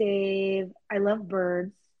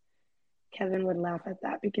birds. Kevin would laugh at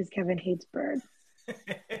that because Kevin hates birds.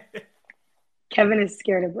 Kevin is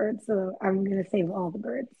scared of birds, so I'm going to save all the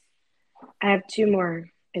birds. I have two more.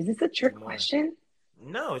 Is this a trick question?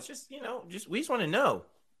 No, it's just, we just want to know.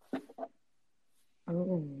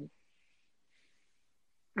 Oh.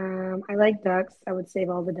 I like ducks. I would save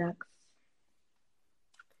all the ducks.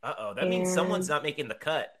 That means someone's not making the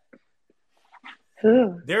cut.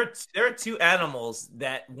 Who? There are two animals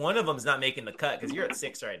that one of them's not making the cut because you're at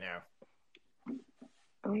 6 right now.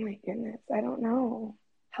 Oh my goodness. I don't know.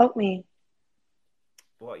 Help me.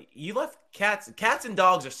 Well, you left cats. Cats and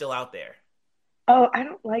dogs are still out there. Oh, I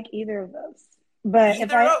don't like either of those. But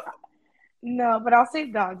no, but I'll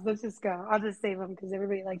save dogs. Let's just go. I'll just save them because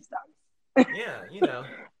everybody likes dogs. Yeah,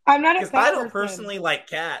 I'm not a pet I don't person. personally like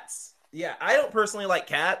cats. Yeah, I don't personally like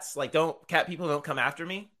cats. Like, cat people don't come after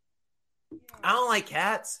me. Yeah. I don't like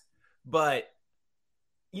cats, but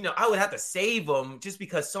I would have to save them just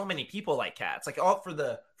because so many people like cats. Like, all for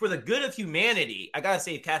the good of humanity, I gotta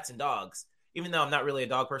save cats and dogs. Even though I'm not really a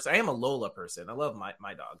dog person, I am a Lola person. I love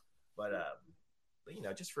my dog, but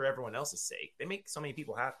just for everyone else's sake, they make so many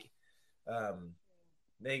people happy.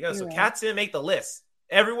 There you go. So cats didn't make the list.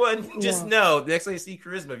 Everyone just know the next time you see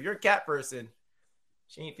Charisma, if you're a cat person,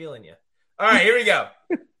 she ain't feeling you. All right, here we go.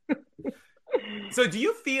 So do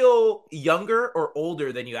you feel younger or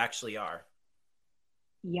older than you actually are?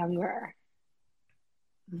 Younger.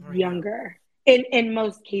 In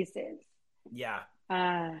most cases. Yeah.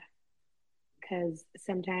 Because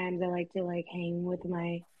sometimes I like to hang with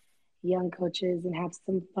my young coaches and have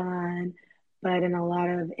some fun. But in a lot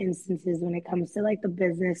of instances, when it comes to the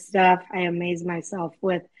business stuff, I amaze myself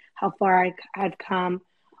with how far I've come,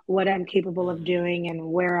 what I'm capable of doing, and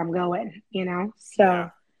where I'm going,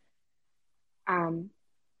 So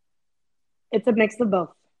it's a mix of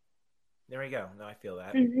both. There we go. No, I feel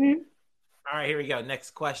that. Mm-hmm. All right, here we go.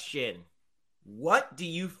 Next question. What do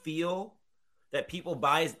you feel that people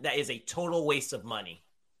buy that is a total waste of money?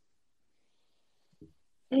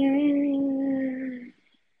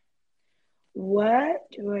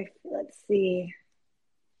 What do I feel? Let's see.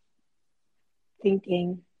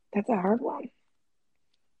 Thinking. That's a hard one.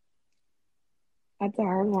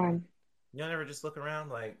 You don't ever just look around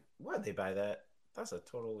like, why'd they buy that? That's a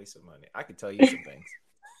total waste of money. I could tell you some things.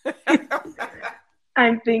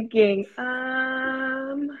 I'm thinking,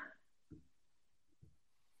 oh,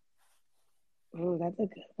 that's a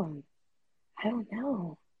good one. I don't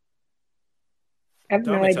know. I have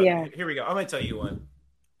no idea. Here we go. I'm going to tell you one.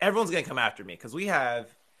 Everyone's going to come after me because we have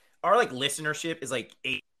our listenership is 8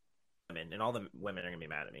 women, and all the women are going to be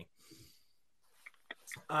mad at me.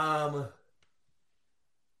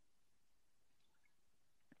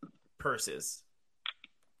 Purses.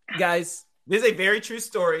 Guys, this is a very true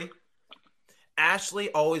story. Ashley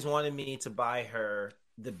always wanted me to buy her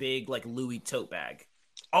the big Louis tote bag.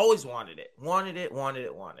 Always wanted it.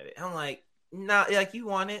 I'm like, nah, you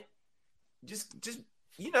want it? Just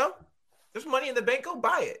there's money in the bank, go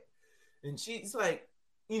buy it. And she's like,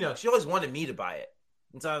 she always wanted me to buy it.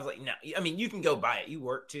 And so I was like, no, I mean, you can go buy it. You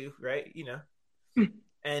work too, right?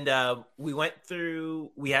 And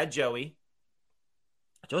we had Joey.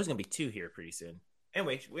 Joey's going to be 2 here pretty soon.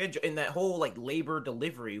 Anyway, and that whole labor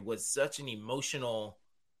delivery was such an emotional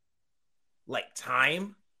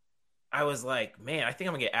time. I was like, man, I think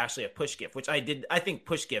I'm gonna get Ashley a push gift, which I did. I think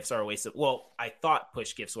push gifts are a waste of. Well, I thought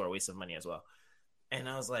push gifts were a waste of money as well. And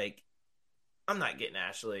I was like, I'm not getting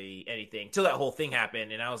Ashley anything till that whole thing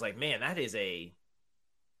happened. And I was like, man, that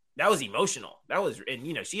was emotional. That was,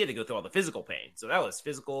 and she had to go through all the physical pain. So that was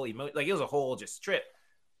physical, it was a whole just trip.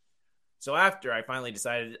 So after I finally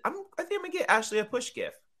decided, I think I'm gonna get Ashley a push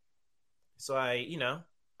gift. So I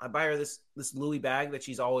buy her this Louis bag that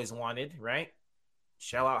she's always wanted, right?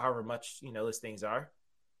 Shell out however much, those things are.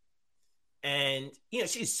 And,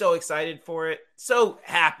 she's so excited for it. So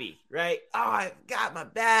happy, right? Oh, I got my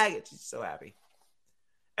bag. And she's so happy.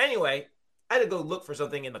 Anyway, I had to go look for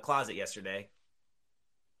something in the closet yesterday.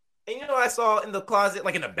 And you know what I saw in the closet?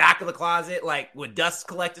 In the back of the closet, with dust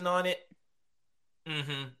collecting on it?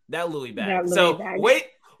 That Louis bag.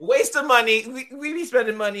 Waste of money. We be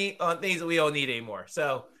spending money on things that we don't need anymore.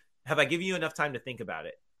 So have I given you enough time to think about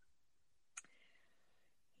it?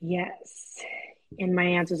 Yes. And my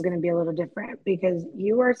answer is going to be a little different because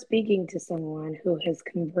you are speaking to someone who has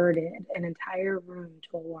converted an entire room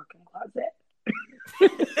to a walk-in closet.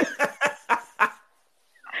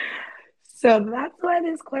 So that's why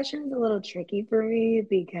this question is a little tricky for me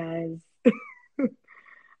because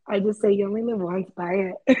I just say you only live once,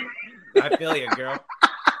 buy it. I feel you, girl.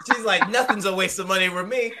 She's like, nothing's a waste of money for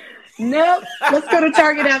me. Nope. Let's go to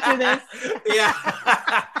Target after this. Yeah.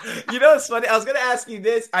 You know, it's funny. I was going to ask you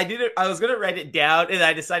this. I was going to write it down and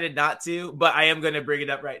I decided not to, but I am going to bring it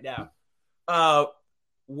up right now.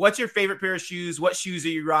 What's your favorite pair of shoes? What shoes are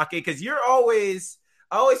you rocking? Because I always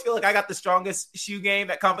feel like I got the strongest shoe game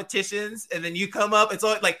at competitions. And then you come up, it's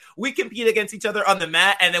always like we compete against each other on the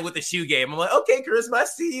mat and then with the shoe game. I'm like, okay, Charisma, I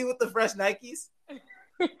see you with the fresh Nikes.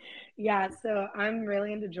 Yeah, so I'm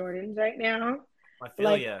really into Jordans right now. I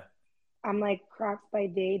feel ya. I'm like Crocs by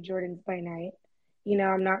day, Jordans by night. You know,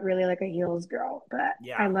 I'm not really like a heels girl, but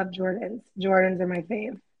Yeah. I love Jordans. Jordans are my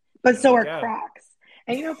fave. But so are Crocs.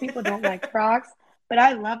 And you know, people don't like Crocs, but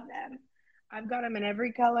I love them. I've got them in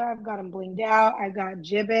every color. I've got them blinged out. I've got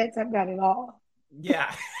gibbets. I've got it all.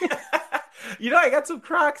 Yeah. You know, I got some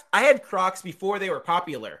Crocs. I had Crocs before they were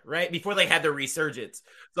popular, right? Before they had their resurgence.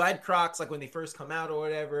 So I had Crocs like when they first come out or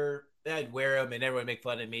whatever. I'd wear them and everyone would make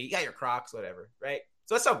fun of me. You got your Crocs, whatever, right?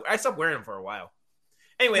 So I stopped wearing them for a while.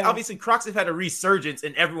 Anyway, Yeah. Obviously Crocs have had a resurgence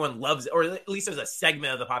and everyone loves it, or at least there's a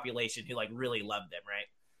segment of the population who like really love them, right?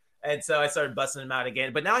 And so I started busting them out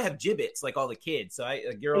again. But now I have gibbets like all the kids. So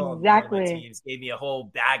a girl on one of my teams gave me a whole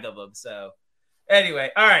bag of them. So anyway,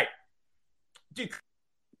 all right. Dude,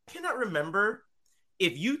 I cannot remember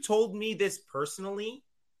if you told me this personally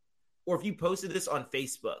or if you posted this on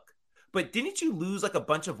Facebook. But didn't you lose like a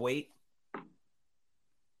bunch of weight?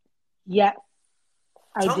 Yes,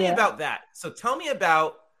 I Tell me did. about that. So tell me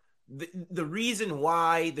about the reason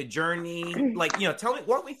why, the journey. Like, you know,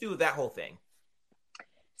 walk me through that whole thing.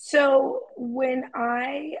 So when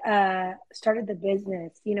I started the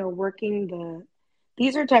business, you know,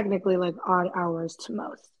 these are technically like odd hours to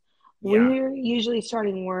most. Yeah. We're usually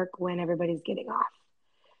starting work when everybody's getting off.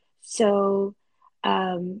 So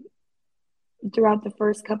throughout the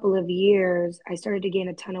first couple of years, I started to gain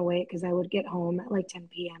a ton of weight because I would get home at like 10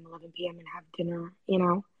 p.m., 11 p.m. and have dinner, you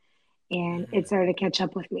know, and it started to catch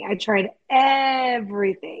up with me. I tried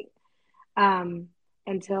everything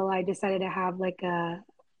until I decided to have like a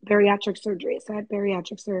bariatric surgery. So I had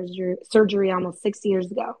bariatric surgery almost 6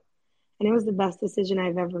 years ago, and it was the best decision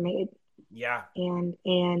I've ever made. Yeah.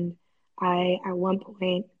 And I at one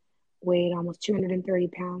point weighed almost 230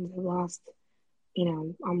 pounds. I lost, you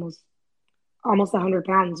know, almost 100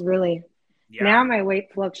 pounds, really. Yeah. Now my weight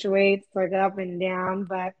fluctuates like up and down,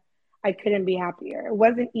 but I couldn't be happier. It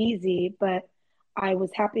wasn't easy, but I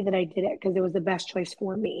was happy that I did it because it was the best choice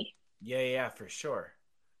for me. Yeah, for sure.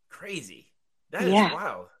 Crazy. That is Yeah.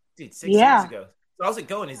 wow. Dude, 6 years ago. So how's it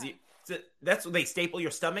going? That's what they staple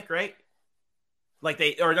your stomach, right? Like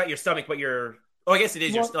or not your stomach, but I guess it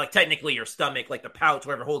is like technically your stomach, like the pouch,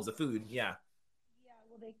 wherever holds the food. Yeah. Yeah,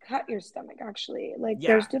 well, they cut your stomach actually. Like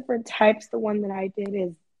there's different types. The one that I did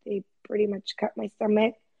is they pretty much cut my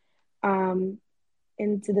stomach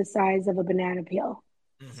into the size of a banana peel.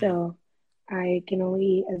 Mm-hmm. So I can only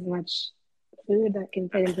eat as much food that can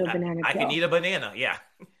fit into a banana peel. I can eat a banana, yeah.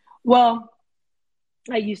 Well,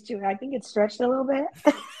 I used to. I think it's stretched a little bit.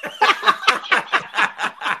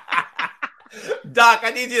 Doc,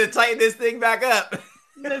 I need you to tighten this thing back up.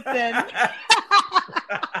 Listen.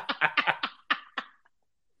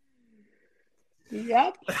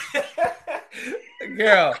 Yep.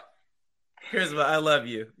 Girl, Charisma, I love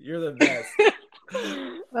you. You're the best.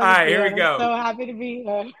 All right, here we go. I'm so happy to be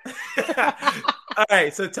here. All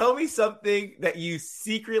right, so tell me something that you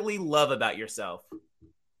secretly love about yourself.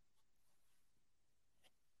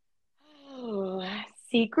 Oh,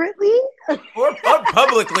 secretly? or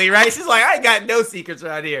publicly, right? She's like, I ain't got no secrets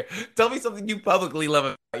around here. Tell me something you publicly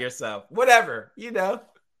love about yourself. Whatever, you know.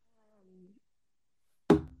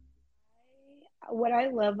 What I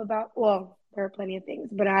love about, well, there are plenty of things,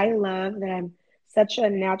 but I love that I'm such a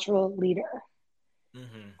natural leader.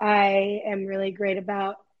 Mm-hmm. I am really great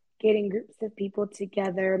about getting groups of people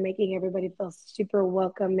together, making everybody feel super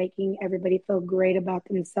welcome, making everybody feel great about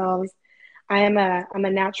themselves. I'm a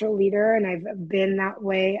natural leader, and I've been that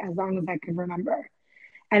way as long as I can remember.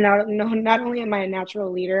 And not only am I a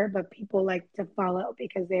natural leader, but people like to follow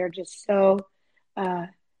because they are just so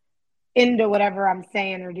into whatever I'm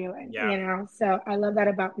saying or doing, you know? So I love that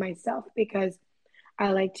about myself because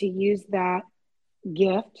I like to use that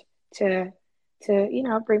gift to you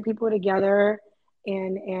know, bring people together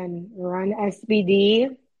and run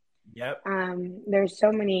SBD. Yep. There's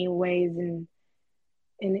so many ways and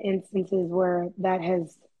in instances where that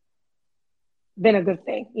has been a good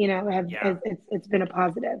thing, you know, it's been a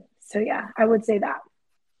positive. So yeah, I would say that.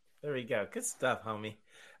 There we go. Good stuff, homie.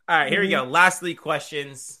 All right, here we go. Last 3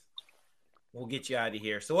 questions. We'll get you out of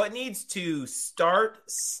here. So what needs to start,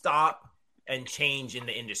 stop, and change in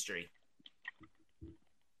the industry?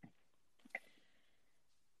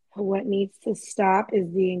 What needs to stop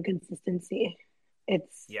is the inconsistency.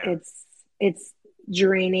 It's Yeah. it's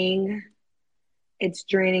draining. It's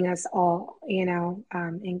draining us all,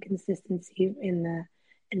 inconsistency in the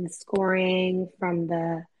scoring from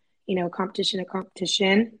the, competition to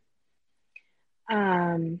competition.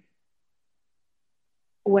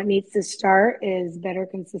 What needs to start is better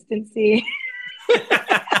consistency.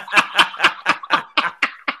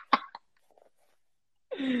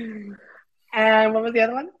 And what was the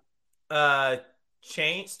other one?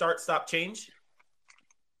 Change, start, stop, change.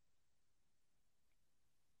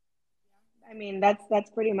 I mean,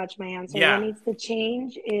 that's pretty much my answer. Yeah. What needs to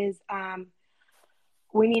change is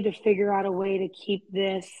we need to figure out a way to keep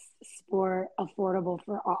this sport affordable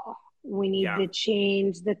for all. We need to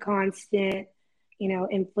change the constant,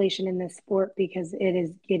 inflation in this sport because it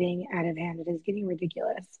is getting out of hand. It is getting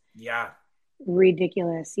ridiculous. Yeah.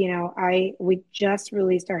 Ridiculous. We just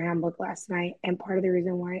released our handbook last night, and part of the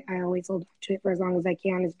reason why I always hold on to it for as long as I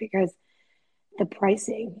can is because the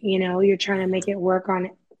pricing, you're trying to make it work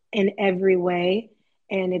in every way,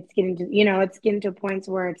 and it's getting to points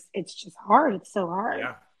where it's just hard. It's so hard.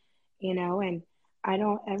 Yeah. And I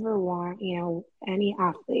don't ever want, any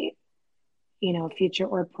athlete, future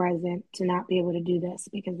or present, to not be able to do this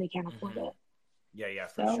because they can't afford it. Yeah,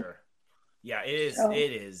 for sure. Yeah,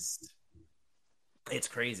 it is. It's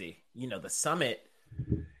crazy. The summit,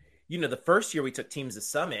 the first year we took teams to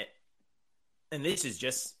summit, and this is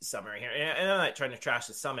just summer here. And I'm not trying to trash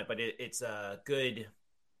the summit, but it's a good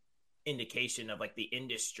indication of like the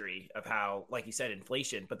industry of how, like you said,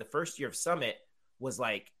 inflation. But the first year of summit was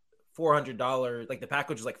like $400. Like the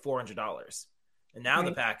package was like $400. And now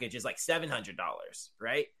the package is like $700,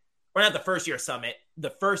 right? Or not the first year of summit. The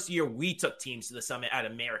first year we took teams to the summit at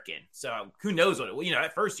American. So who knows what it,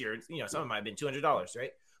 that first year, some of it might have been $200,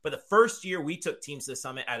 right? But the first year we took teams to the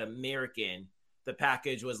summit at American, the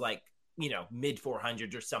package was like, mid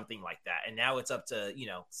 400s or something like that. And now it's up to,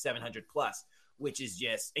 700 plus, which is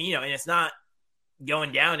just, and it's not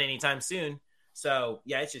going down anytime soon. So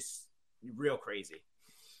yeah, it's just real crazy.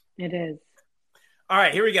 It is. All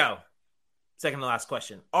right, here we go. Second to last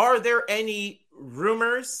question. Are there any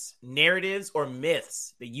rumors, narratives, or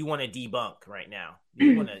myths that you want to debunk right now?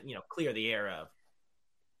 You want to, clear the air of?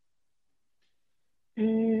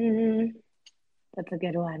 That's a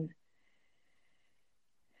good one.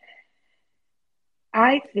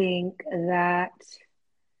 I think that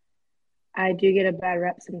I do get a bad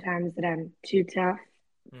rep sometimes that I'm too tough,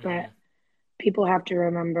 but people have to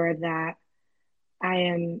remember that I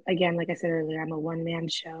am, again, like I said earlier, I'm a one-man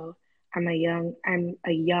show. I'm a young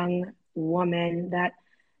woman that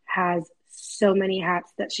has so many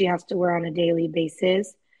hats that she has to wear on a daily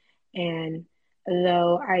basis. And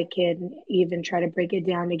though I can even try to break it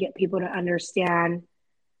down to get people to understand,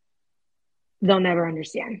 they'll never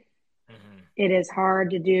understand. It is hard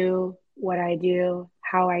to do what I do,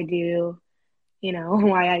 how I do,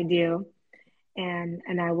 why I do.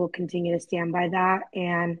 And I will continue to stand by that.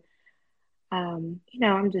 And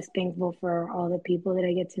I'm just thankful for all the people that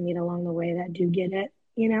I get to meet along the way that do get it,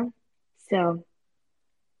 So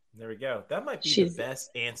there we go. That might be the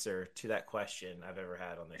best answer to that question I've ever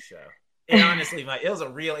had on this show. And honestly, it was a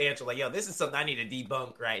real answer. Like, yo, this is something I need to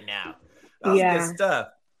debunk right now. That was good stuff.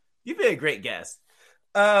 You've been a great guest.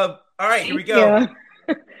 All right, here we go.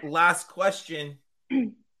 Last question.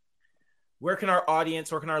 Where can our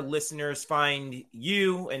audience, where can our listeners find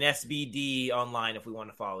you and SBD online if we want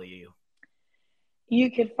to follow you? You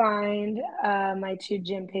could find my two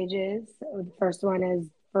gym pages. The first one is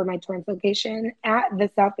for my Torrance location at the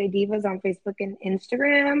South Bay Divas on Facebook and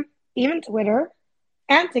Instagram, even Twitter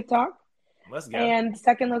and TikTok. Let's go. And the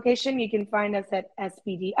second location, you can find us at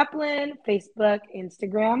SBD Upland, Facebook,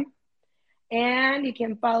 Instagram. And you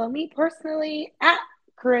can follow me personally at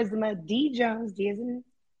Charisma D Jones, D as in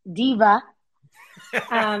Diva,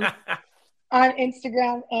 on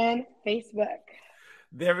Instagram and Facebook.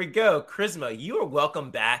 There we go. Charisma, you are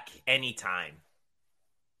welcome back anytime.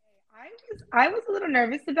 I was a little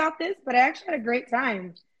nervous about this, but I actually had a great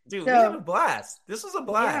time. Dude, we had a blast. This was a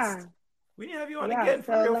blast. Yeah. We need to have you on again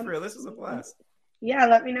for real. This was a blast. Yeah,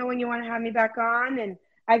 let me know when you want to have me back on. And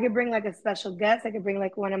I could bring like a special guest. I could bring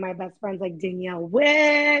like one of my best friends, like Danielle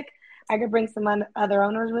Wick. I could bring some other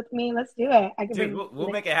owners with me. Let's do it. We'll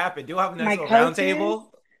make it happen. Do have a nice little round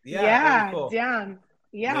table. Yeah, cool. down.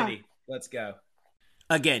 Yeah. Ready. Let's go.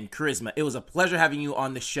 Again, Charisma, it was a pleasure having you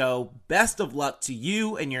on the show. Best of luck to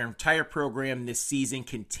you and your entire program this season.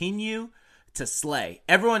 Continue to slay.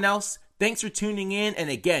 Everyone else, Thanks for tuning in,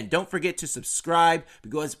 and again, don't forget to subscribe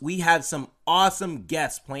because we have some awesome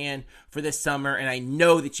guests planned for this summer, and I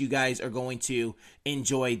know that you guys are going to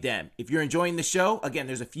enjoy them. If you're enjoying the show, again,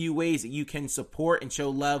 there's a few ways that you can support and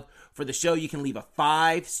show love for the show. You can leave a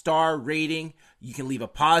 5-star rating. You can leave a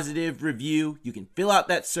positive review. You can fill out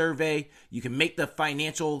that survey. You can make the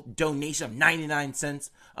financial donation of 99 cents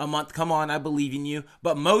a month. Come on, I believe in you.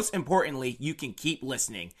 But most importantly, you can keep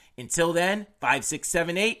listening. Until then, 5, 6,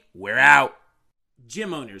 7, 8, we're out.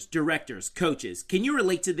 Gym owners, directors, coaches, can you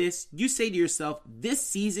relate to this? You say to yourself, this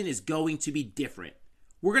season is going to be different.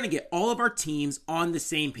 We're going to get all of our teams on the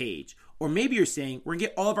same page. Or maybe you're saying, we're going to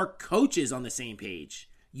get all of our coaches on the same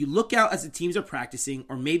page. You look out as the teams are practicing,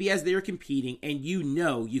 or maybe as they are competing, and you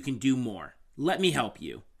know you can do more. Let me help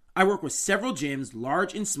you. I work with several gyms,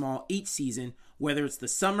 large and small, each season, whether it's the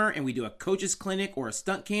summer and we do a coaches clinic or a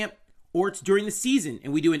stunt camp, or it's during the season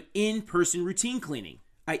and we do an in-person routine cleaning.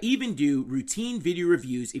 I even do routine video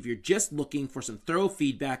reviews if you're just looking for some thorough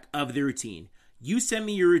feedback of the routine. You send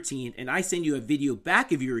me your routine and I send you a video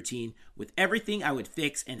back of your routine with everything I would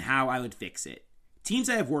fix and how I would fix it. Teams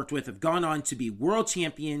I have worked with have gone on to be world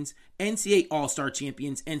champions, NCAA All-Star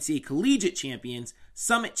champions, NCAA Collegiate champions,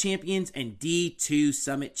 Summit champions, and D2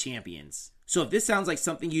 Summit champions. So if this sounds like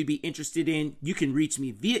something you'd be interested in, you can reach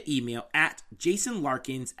me via email at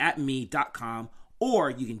jasonlarkins@me.com,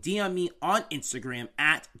 or you can DM me on Instagram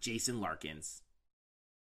at jasonlarkins.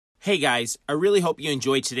 Hey guys, I really hope you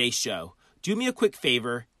enjoyed today's show. Do me a quick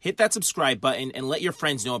favor, hit that subscribe button and let your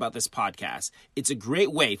friends know about this podcast. It's a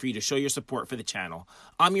great way for you to show your support for the channel.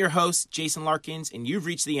 I'm your host, Jason Larkins, and you've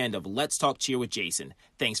reached the end of Let's Talk Cheer with Jason.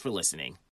 Thanks for listening.